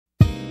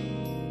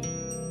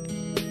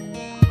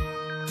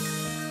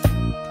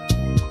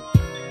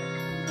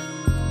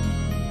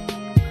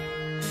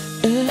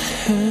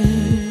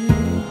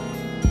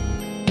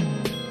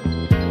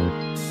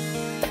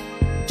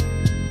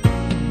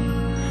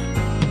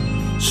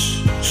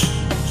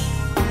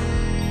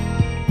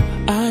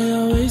I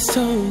always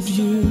told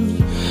you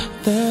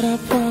that I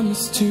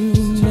promised to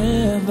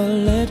never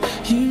let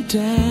you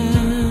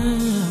down,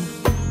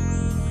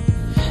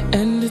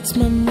 and it's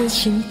my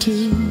mission to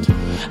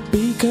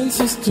be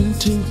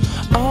consistent, to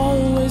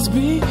always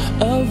be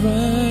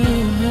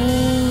around.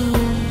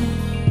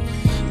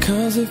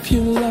 'Cause if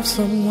you love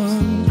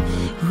someone,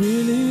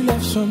 really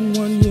love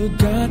someone, you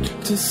got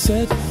to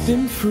set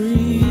them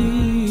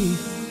free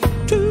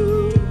to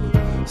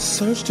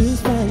search to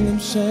find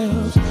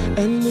themselves,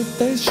 and if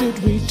they should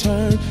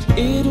return,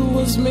 it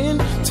was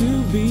meant to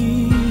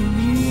be.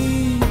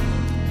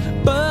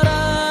 But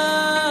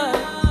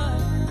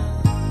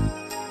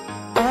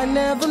I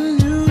never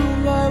knew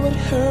I would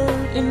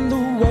hurt in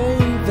the way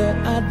that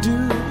I do.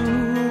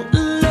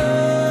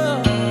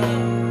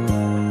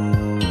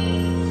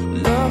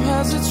 Love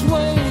has its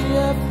way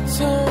of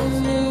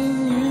turning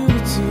you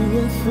to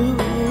a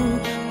fool.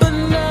 But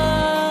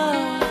now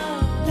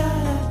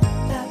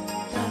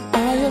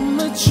I am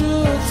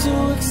mature to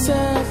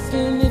accept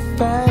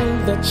anything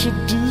that you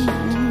do,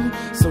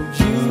 so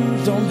you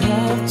don't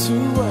have to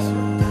worry,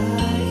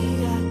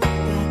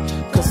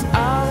 'cause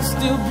I'll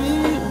still be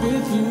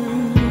with you.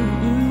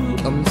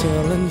 I'm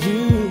telling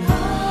you,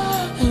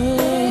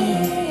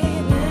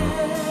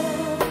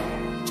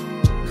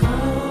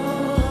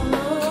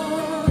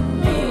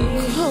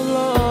 come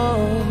on,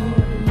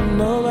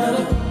 no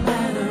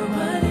matter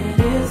what it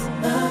is,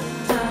 the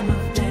time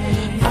of day,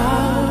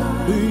 I'll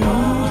be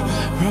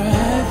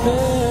right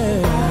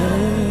there.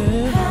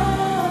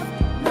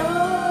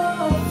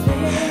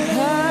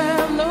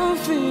 Have no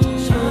fear,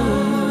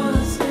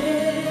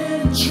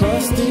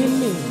 trust in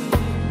me.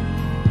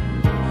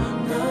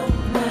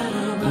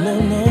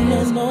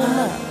 No,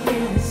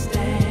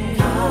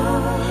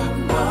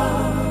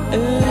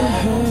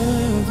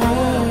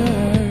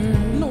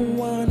 no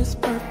one is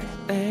perfect,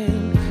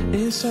 and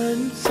in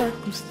certain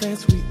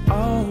circumstances we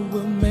all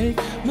will make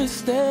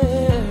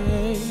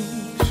mistakes.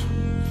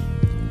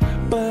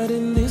 But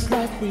in this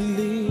life we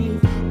live,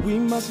 we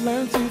must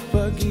learn to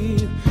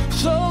forgive,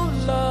 so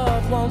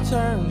love won't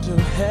turn to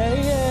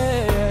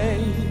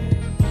hate.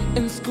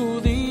 In school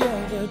the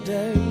other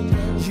day,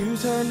 you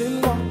turned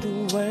and walked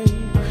away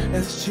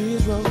as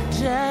tears rolled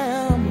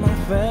down my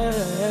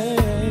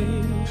face.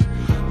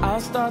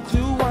 I'll start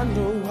to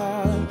wonder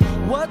why,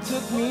 what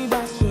took me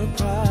by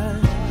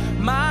surprise.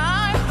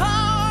 My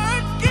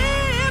heart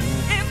gives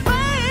its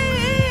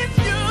praise.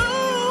 You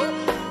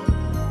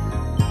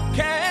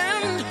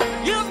can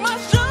use my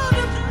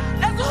shoulders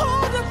as a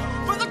holder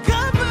for the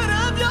comfort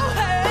of your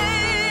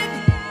head.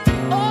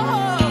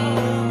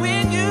 Oh,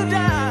 when you're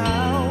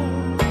down,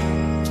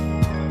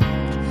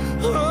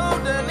 oh,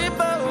 then it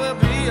will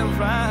be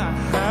alright.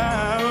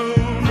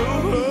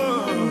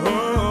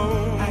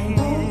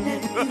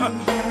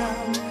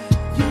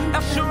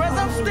 As sure as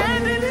I'm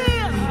standing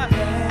here,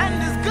 and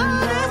as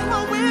God is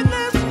my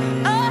witness,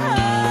 I'll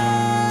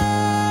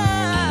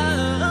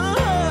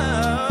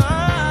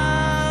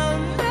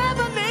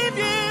never leave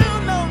you.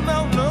 No, no,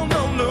 no,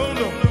 no, no,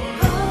 no.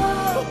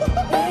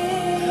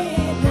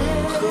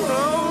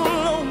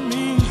 Call on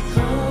me.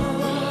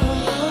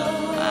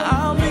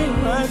 I'll be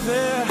right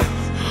there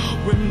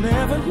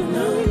whenever you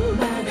need.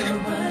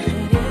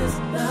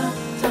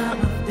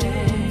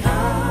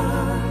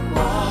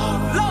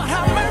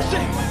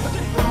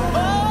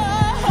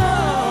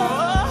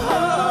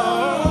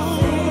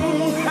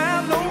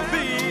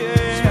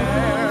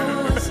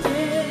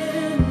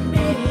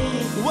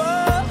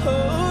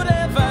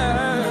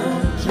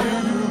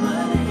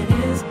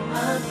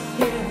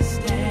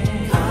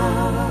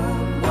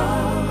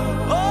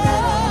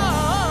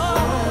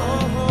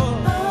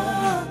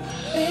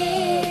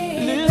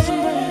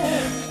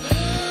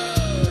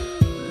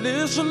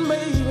 Listen,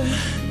 baby.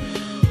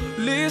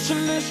 Listen,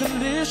 listen,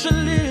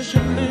 listen,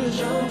 listen,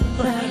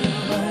 listen.